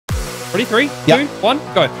Ready? 3, Yep. 2, 1,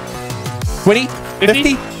 go. 20,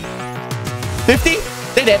 50, 50.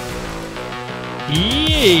 They're dead.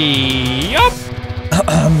 Yup.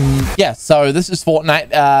 Yeah, so this is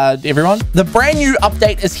Fortnite, everyone. The brand new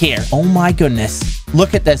update is here. Oh my goodness.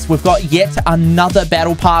 Look at this. We've got yet another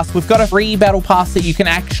battle pass. We've got a free battle pass that you can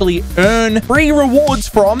actually earn free rewards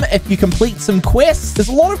from if you complete some quests. There's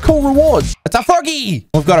a lot of cool rewards. It's a froggy.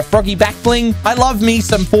 We've got a froggy back bling. I love me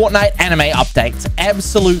some Fortnite anime updates.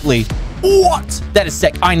 Absolutely. What? That is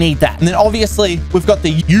sick. I need that. And then obviously we've got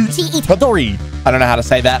the UTE. I don't know how to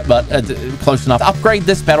say that, but close enough. Upgrade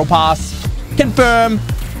this battle pass. Confirm.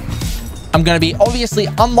 I'm going to be obviously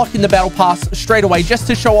unlocking the battle pass straight away just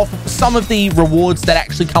to show off some of the rewards that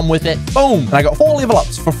actually come with it. Boom. And I got 4 level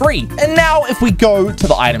ups for free. And now if we go to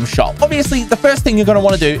the item shop, obviously the first thing you're going to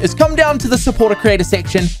want to do is come down to the supporter creator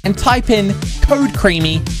section and type in code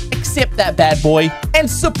McCreamy, accept that bad boy, and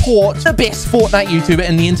support the best Fortnite YouTuber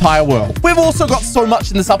in the entire world. We've also got so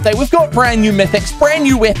much in this update. We've got brand new mythics, brand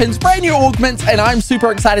new weapons, brand new augments, and I'm super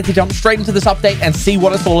excited to jump straight into this update and see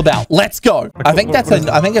what it's all about. Let's go. I think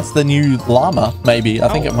it's the new llama, maybe. I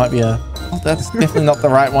think it might be a... Oh, that's definitely not the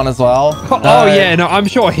right one as well. Oh, yeah. No, I'm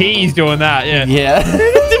sure he's doing that. Yeah. Yeah.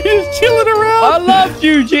 Just chilling around. I love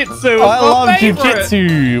jiu-jitsu. I love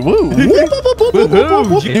jiu-jitsu. Woo.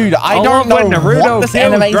 Dude, I don't know what this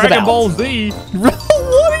anime is Dragon about. Ball Z. What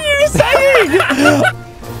are you saying?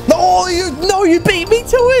 No, you beat me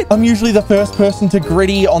to it. I'm usually the first person to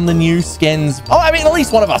gritty on the new skins. Oh, I mean, at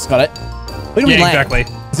least one of us got it. Where do we land? Exactly.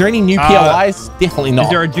 Is there any new POIs? Definitely not. Is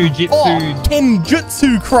there a jiu-jitsu? Oh,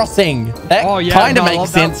 Kenjutsu crossing. That kind of makes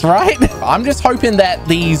sense, right? I'm just hoping that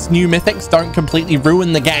these new mythics don't completely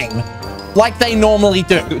ruin the game like they normally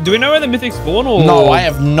do. Do we know where the mythics spawn? Or? No, I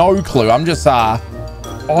have no clue. I'm just... Oh,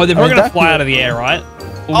 they're probably going to fly out of the air, right?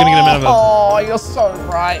 We're going to get them out of Oh, you're so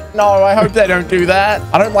right. No, I hope they don't do that.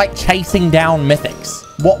 I don't like chasing down mythics.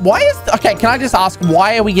 Why is... Okay, can I just ask,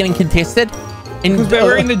 why are we getting contested? Because we're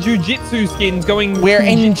wearing the jiu-jitsu skins going... We're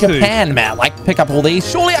in Japan, man. Like, pick up all these.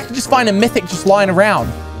 Surely I could just find a mythic just lying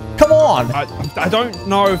around. Come on. I don't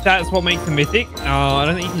know if that's what makes a mythic. I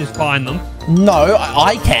don't think you can just find them. No,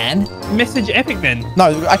 I can. Message Epic then. No,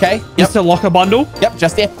 okay. Yep. Just a locker bundle? Yep,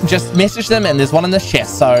 just message them, and there's one in this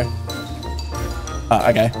chest, so...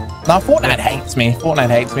 okay. No, Fortnite hates me. Fortnite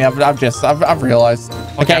hates me. I've realized.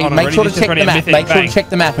 Okay, make sure to check the map. Make sure to check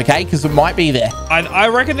the map, okay? Because it might be there. I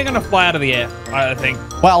reckon they're going to fly out of the air, I think.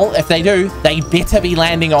 Well, if they do, they better be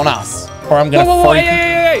landing on us. Or I'm going to freak.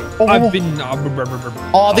 Hey. I've been...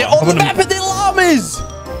 Oh, they're on the map and they're llamas!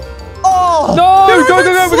 Oh! No! Dude, go.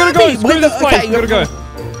 We're going to go. Screw this place. Okay, We're going to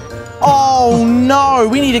go. Oh, no.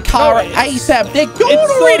 We need a car ASAP. They're gone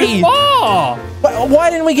already. So far. Why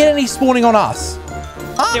didn't we get any spawning on us?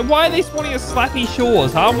 Huh? Yeah, why are they spawning at Slappy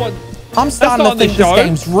Shores, huh? What? I'm starting to think this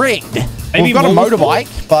game's rigged. Maybe we've got a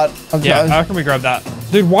motorbike, but... Yeah, how can we grab that?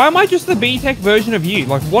 Dude, why am I just the B-Tech version of you?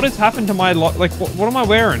 Like, what has happened to my... Like, what am I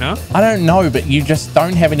wearing, huh? I don't know, but you just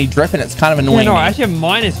don't have any drip, and it's kind of annoying. Yeah, no, I actually have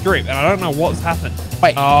minus drip, and I don't know what's happened.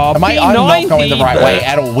 Wait, I'm not going the right way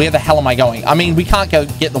at all. Where the hell am I going? I mean, we can't go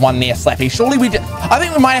get the one near Slappy. Surely we did... I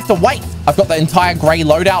think we might have to wait. I've got the entire grey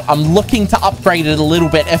loadout. I'm looking to upgrade it a little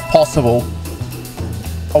bit, if possible.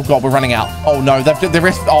 Oh, God, we're running out. Oh, no. They're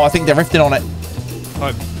rift. Oh, I think they're rifting on it.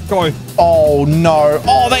 Go. Oh, no.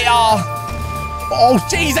 Oh, they are. Oh,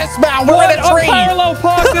 Jesus, man. We're in a tree. Parallel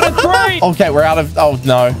parked in a tree. Okay, we're out of... Oh,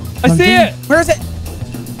 no. I see it. Where is it?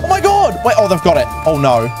 Oh, my God. Wait. Oh, they've got it. Oh,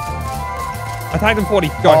 no. I tagged them 40.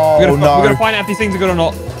 Go. Oh, we're going to find out if these things are good or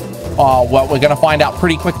not. Oh, well, we're going to find out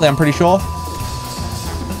pretty quickly, I'm pretty sure.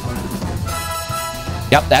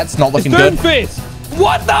 Yep, that's not looking good.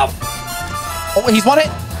 What the... Oh, he's won it.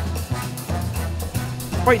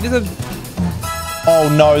 Wait, there's a... Oh,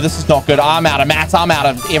 no, this is not good. I'm out of mats. I'm out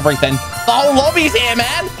of everything. The whole lobby's here,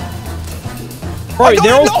 man. Bro,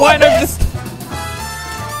 they're all flying over this...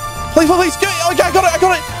 Please. Okay, I got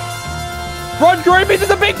it. Run, Groovy,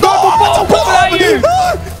 there's a big purple ball coming at you.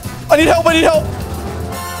 I need help.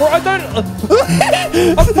 Bro, I don't...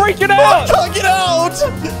 I'm freaking out. I can't get out.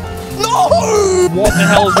 No! What the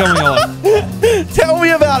hell is going on? Tell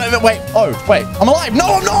me about it. Wait. I'm alive. No,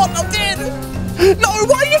 I'm not. I'm dead. No,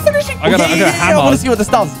 why are you finishing? I got a hammer. I want to see what this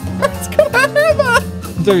does. It's got a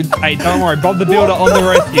hammer. Dude, hey, don't worry. Bob the Builder on the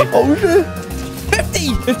rescue. Oh, shit.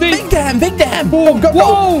 50. Big damn. Whoa, go.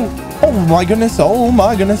 Whoa. Oh, my goodness.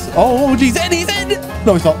 Oh, geez. He's in.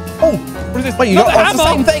 No, he's not. Oh. What is this? Wait, it's the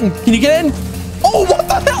same thing. Can you get in? Oh, what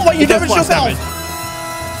the hell? Wait, you damaged yourself.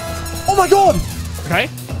 Oh, my God. Okay.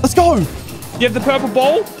 Let's go. You have the purple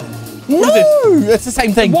ball? No, it's the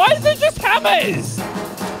same thing. Why is it just hammers?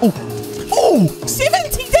 Oh,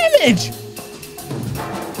 70 damage.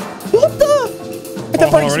 What the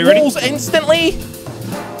breaks walls instantly.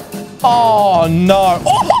 Oh, no.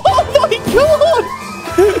 Oh, my God.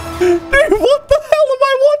 Dude, what the hell am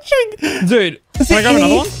I watching? Dude, can I grab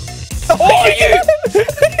another one? Oh, yeah.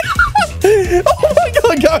 Oh, my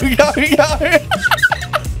God. Go.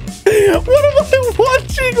 What am I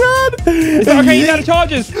watching, man? Okay, he's out of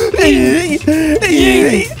charges.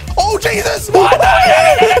 Oh, Jesus. Stop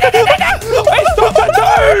it,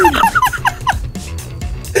 dude.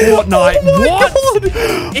 Fortnite, what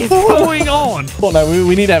is going on? Well, no,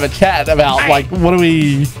 we need to have a chat about, like, what are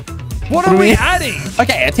we adding?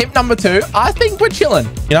 Okay, attempt number 2. I think we're chilling,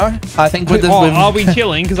 you know? I think with this... are we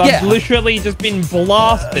chilling? Because I've literally just been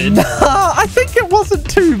blasted. I think it wasn't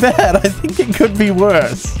too bad. I think it could be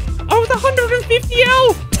worse. I was 150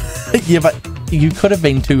 health. Yeah, but you could have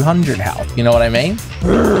been 200 health. You know what I mean?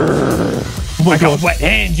 Oh my God, wet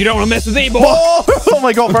hands. You don't want to mess with me, boy. Oh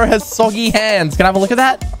my God, bro has soggy hands. Can I have a look at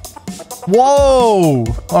that? Whoa.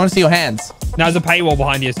 I want to see your hands. No, there's a paywall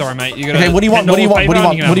behind you. Sorry, mate. Okay, what do you want? What do you want? What do you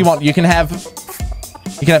want? What do you want? You can have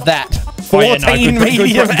that. 14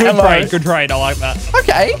 medium ammo. Good trade. I like that.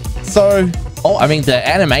 Okay. So, I mean, the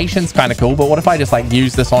animation's kind of cool, but what if I just like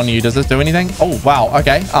use this on you? Does this do anything? Oh, wow.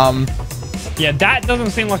 Okay. Yeah, that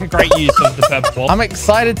doesn't seem like a great use of the purple ball. I'm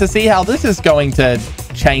excited to see how this is going to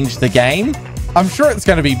change the game. I'm sure it's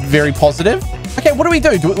going to be very positive. Okay, what do we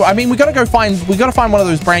do? I mean, we got to find one of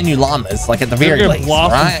those brand new llamas, like at the very least,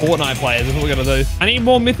 right? Fortnite players. That's what we got to do. I need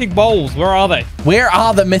more mythic balls. Where are they? Where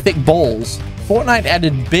are the mythic balls? Fortnite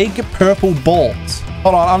added big purple balls.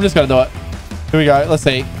 Hold on, I'm just going to do it. Here we go. Let's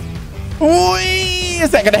see. Whee!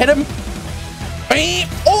 Is that going to hit him?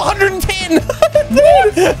 Oh, 110!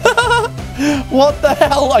 What the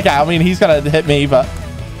hell? Okay, I mean, he's going to hit me, but...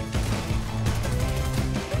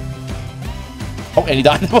 Oh, and he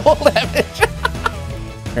died of all damage.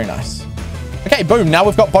 Very nice. Okay, boom. Now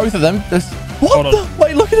we've got both of them. What the?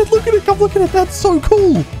 Wait, look at it. Look at it. Come look at it. That's so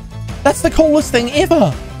cool. That's the coolest thing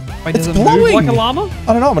ever. Wait, it's does it glowing. move like a llama?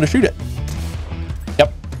 I don't know. I'm going to shoot it.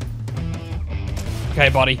 Yep. Okay,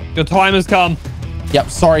 buddy. Your time has come. Yep.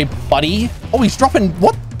 Sorry, buddy. Oh, he's dropping.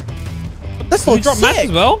 What? This looks sick. Mats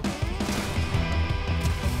as well?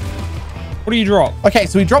 What do you drop? Okay,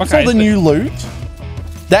 so he drops all the new loot.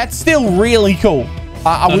 That's still really cool.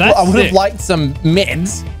 I would have liked some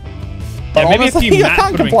meds. But maybe honestly, a few I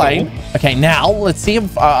can't complain. Cool. Okay, now let's see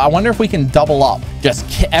if I wonder if we can double up.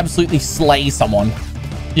 Just absolutely slay someone.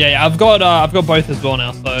 Yeah, I've got both as well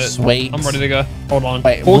now. So sweet. I'm ready to go. Hold on.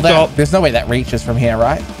 Wait, there's no way that reaches from here,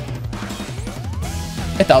 right?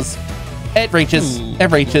 It does. It reaches. Ooh. It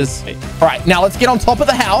reaches. All right, now let's get on top of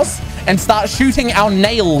the house and start shooting our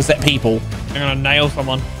nails at people. I'm gonna nail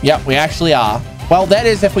someone. Yep, we actually are. Well, that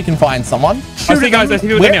is if we can find someone. Shoot it, guys. I see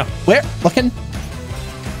people now. Where? Looking.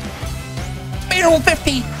 Boom,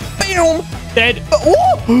 50. Boom. Dead.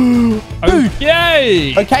 Oh, dude.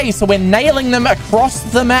 Yay. Okay, so we're nailing them across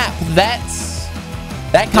the map. That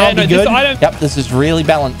can't be good. Yep, this is really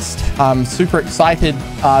balanced. I'm super excited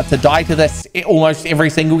to die to this almost every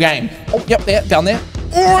single game. Oh, yep, there, down there.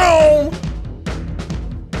 Oh,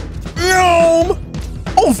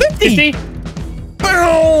 50. 50.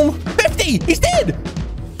 Boom! 50! He's dead!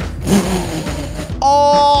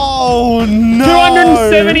 Oh, no!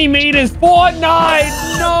 270 meters! Fortnite!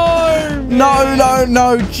 No!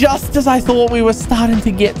 No! Just as I thought we were starting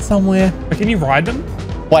to get somewhere. Can you ride them?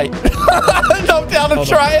 Wait. I'm down and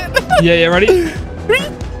try it. Yeah, ready?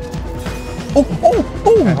 Oh!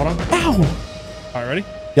 Okay, hold on. Ow! Alright, ready?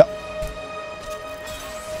 Yep.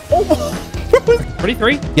 Oh! Ready?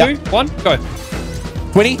 3, yep. 2, 1, go.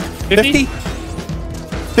 20, 50.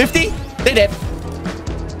 50? They're dead.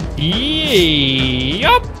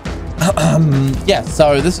 Yep. Yeah,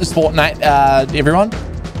 so this is Fortnite, everyone.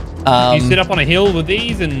 You sit up on a hill with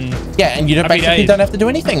these and... Yeah, and you basically don't have to do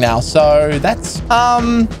anything now. So that's...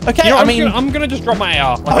 Okay, you know, I'm going to just drop my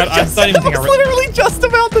AR. Like, I don't even think I was literally just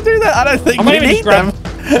about to do that. I don't think we need them.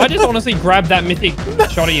 I just honestly grab that mythic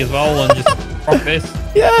shotty as well and just rock this.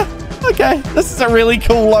 Yeah, okay. This is a really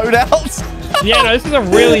cool loadout. Yeah, no, this is a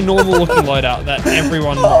really normal looking loadout that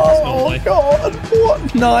everyone rocks normally. Oh, God.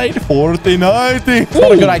 Fortnite. Fortnite.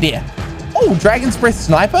 Not a good idea. Oh, Dragon's Breath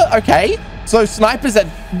Sniper. Okay. So snipers are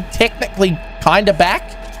technically kind of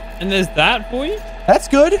back. And there's that for you? That's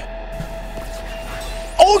good.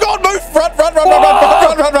 Oh, God, move.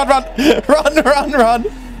 Run.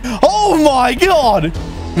 Oh, my God.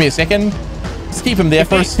 Give me a second. Just keep him there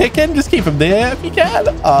for a second. Just keep him there if you can.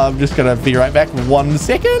 I'm just going to be right back. 1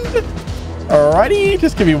 second. Alrighty,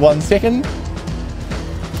 just give me 1 second.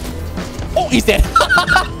 Oh, he's dead.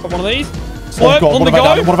 Got one of these. Oh, God, what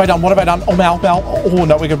have I done? Oh, Mal. Oh,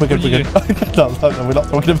 no, we're good. No, we're not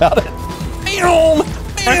talking about it. Boom!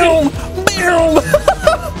 Boom! Boom!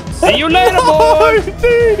 See you later, Oh, boy.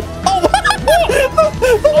 dude! Oh,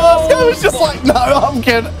 the last guy was just like, no, I'm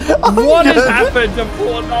good. What has happened to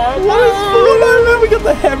Fortnite? What is Fortnite, man? We got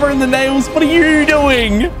the hammer and the nails. What are you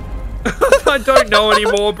doing? I don't know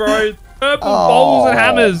anymore, bro. Purple bowls and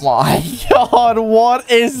hammers. Oh my god, what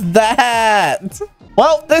is that?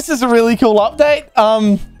 Well, this is a really cool update.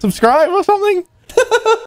 Subscribe or something?